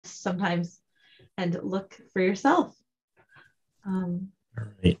sometimes and look for yourself. All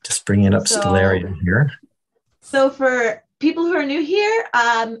right, just bringing up Stellarium here. So for people who are new here,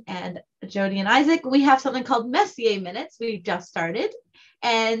 and Jody and Isaac, we have something called Messier Minutes. We just started,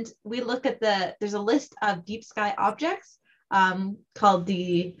 and we look at there's a list of deep sky objects called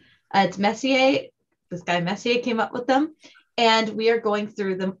it's Messier. This guy Messier came up with them, and we are going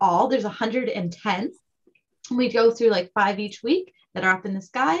through them all. There's 110. We go through like 5 each week that are up in the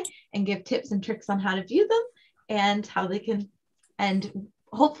sky and give tips and tricks on how to view them and how they can, and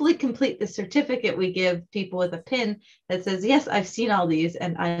hopefully complete the certificate we give people with a pin that says, yes, I've seen all these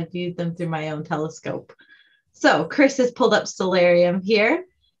and I've viewed them through my own telescope. So Chris has pulled up Stellarium here,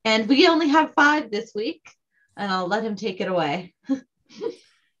 and we only have 5 this week, and I'll let him take it away.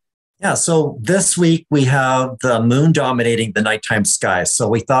 Yeah, so this week we have the moon dominating the nighttime sky. So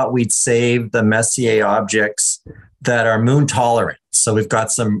we thought we'd save the Messier objects that are moon tolerant. So we've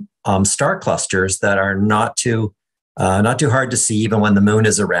got some star clusters that are not too hard to see even when the moon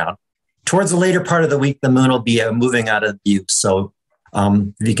is around. Towards the later part of the week, the moon will be moving out of view. So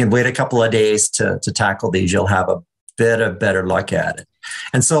if you can wait a couple of days to tackle these, you'll have a bit of better luck at it.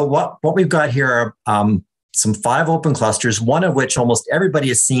 And so what we've got here are some 5 open clusters, one of which almost everybody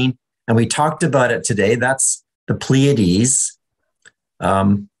has seen, and we talked about it today. That's the Pleiades.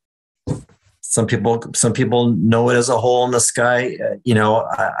 Some people know it as a hole in the sky.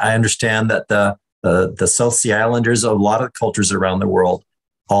 I understand that the South Sea Islanders, a lot of cultures around the world,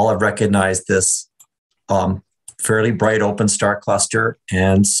 all have recognized this fairly bright open star cluster.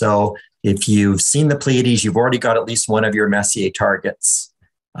 And so if you've seen the Pleiades, you've already got at least one of your Messier targets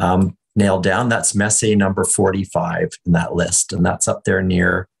nailed down. That's Messier number 45 in that list. And that's up there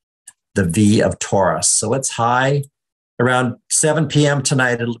near the V of Taurus. So it's high around 7 p.m.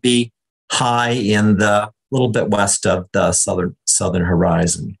 tonight. It'll be high in the little bit west of the southern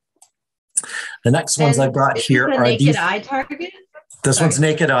horizon. The next ones I've got here are naked eye target. This one's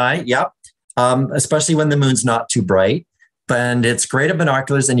naked eye, yep. Especially when the moon's not too bright. And it's great at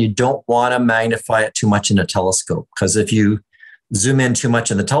binoculars, and you don't want to magnify it too much in a telescope, because if you zoom in too much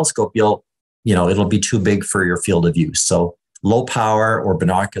in the telescope, it'll be too big for your field of view. So low power or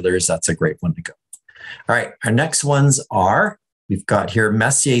binoculars, that's a great one to go. All right, our next ones we've got here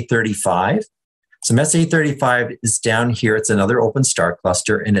Messier 35. So Messier 35 is down here. It's another open star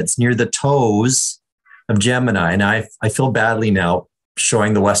cluster, and it's near the toes of Gemini. And I feel badly now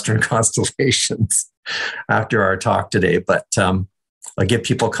showing the Western constellations after our talk today, but I'll give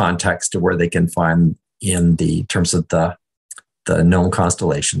people context to where they can find in the terms of the known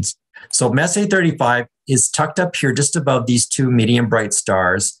constellations. So Messier 35 is tucked up here just above these 2 medium bright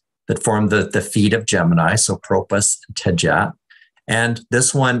stars that form the feet of Gemini, so Propus and Tejet. And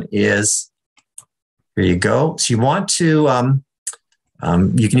this one is, here you go. So you want to,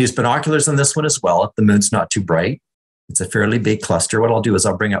 you can use binoculars on this one as well if the moon's not too bright. It's a fairly big cluster. What I'll do is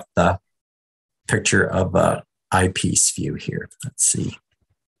I'll bring up the picture of an eyepiece view here. Let's see.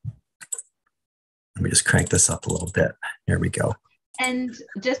 Let me just crank this up a little bit. There we go. And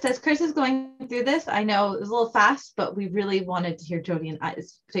just as Chris is going through this, I know it was a little fast, but we really wanted to hear Jody and Isaac,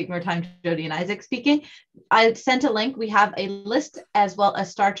 take more time, Jody and Isaac speaking. I sent a link. We have a list as well as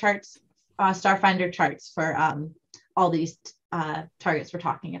star charts, Starfinder charts for all these targets we're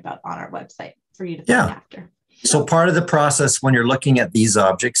talking about on our website for you to find after. So part of the process when you're looking at these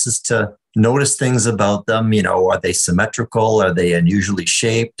objects is to notice things about them. Are they symmetrical? Are they unusually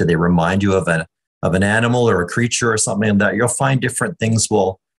shaped? Do they remind you of an animal or a creature or something like that? You'll find different things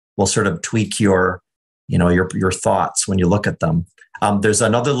will sort of tweak your thoughts when you look at them. There's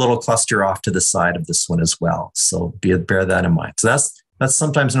another little cluster off to the side of this one as well. So bear that in mind. So that's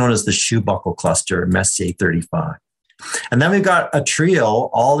sometimes known as the shoe buckle cluster, Messier 35. And then we've got a trio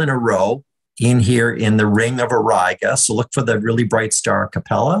all in a row in here in the ring of Auriga. So look for the really bright star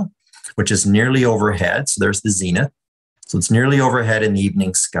Capella, which is nearly overhead. So there's the zenith. So it's nearly overhead in the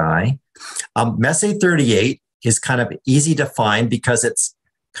evening sky. Messier 38 is kind of easy to find because it's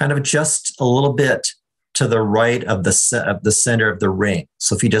kind of just a little bit to the right of the center of the ring.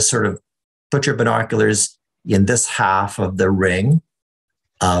 So if you just sort of put your binoculars in this half of the ring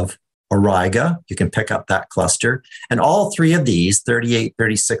of Auriga, you can pick up that cluster. And all 3 of these, 38,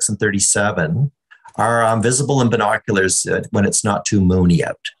 36, and 37, are visible in binoculars when it's not too moony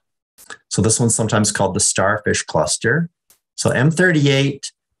out. So this one's sometimes called the starfish cluster. So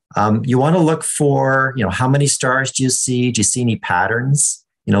M38, you want to look for, how many stars do you see? Do you see any patterns?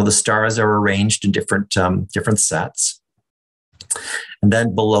 The stars are arranged in different sets. And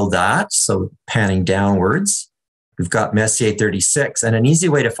then below that, so panning downwards, we've got Messier 36. And an easy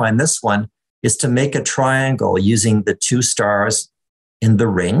way to find this one is to make a triangle using the 2 stars in the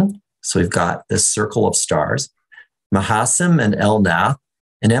ring. So we've got this circle of stars, Mahasim and Elnath,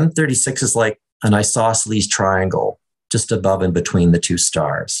 and M36 is like an isosceles triangle just above and between the two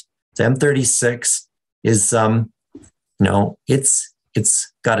stars. So M36 is,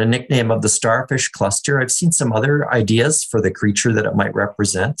 it's got a nickname of the starfish cluster. I've seen some other ideas for the creature that it might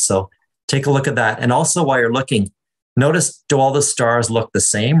represent. So take a look at that. And also while you're looking, notice, do all the stars look the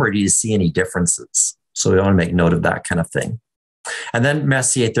same or do you see any differences? So we want to make note of that kind of thing. And then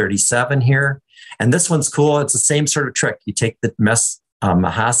Messier 37 here. And this one's cool. It's the same sort of trick. You take the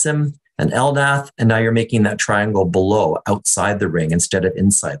Mahasim and Elnath, and now you're making that triangle below, outside the ring instead of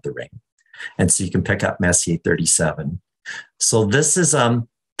inside the ring. And so you can pick up Messier 37. So this is the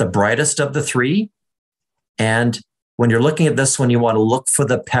brightest of the three. And when you're looking at this one, you want to look for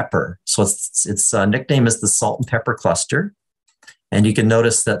the pepper. So its nickname is the salt and pepper cluster. And you can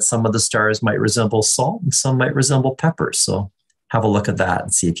notice that some of the stars might resemble salt and some might resemble pepper. So have a look at that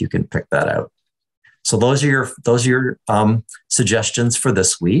and see if you can pick that out. So those are your suggestions for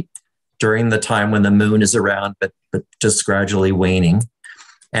this week during the time when the moon is around, but just gradually waning.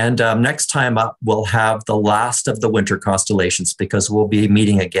 And next time up, we'll have the last of the winter constellations because we'll be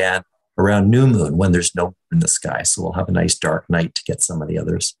meeting again around new moon when there's no moon in the sky. So we'll have a nice dark night to get some of the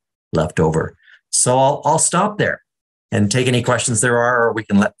others left over. So I'll stop there and take any questions there are, or we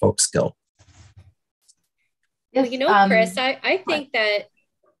can let folks go. Well, Chris, I think that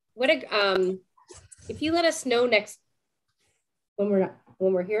if you let us know next when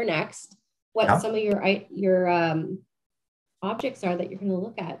we're here next, what some of your objects are that you're going to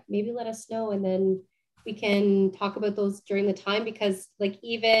look at, maybe let us know, and then we can talk about those during the time, because like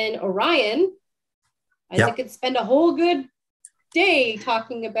even Orion, I could spend a whole good day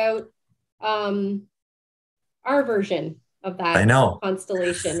talking about our version of that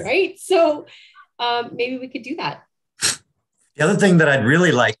constellation, right? So maybe we could do that. The other thing that I'd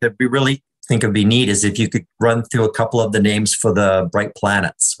really like, that we really think would be neat, is if you could run through a couple of the names for the bright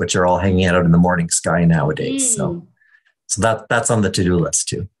planets, which are all hanging out in the morning sky nowadays. So that's on the to-do list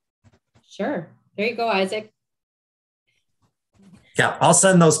too. Sure. There you go, Isaac. Yeah, I'll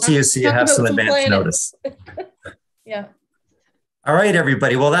send those to you so you have some advance notice. Yeah. All right,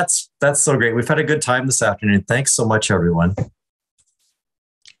 everybody. Well, that's so great. We've had a good time this afternoon. Thanks so much, everyone.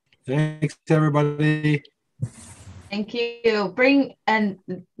 Thanks, everybody. Thank you. And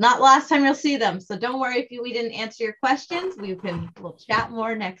not last time you'll see them. So don't worry if we didn't answer your questions. We'll chat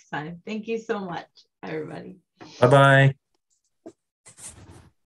more next time. Thank you so much, everybody. Bye-bye.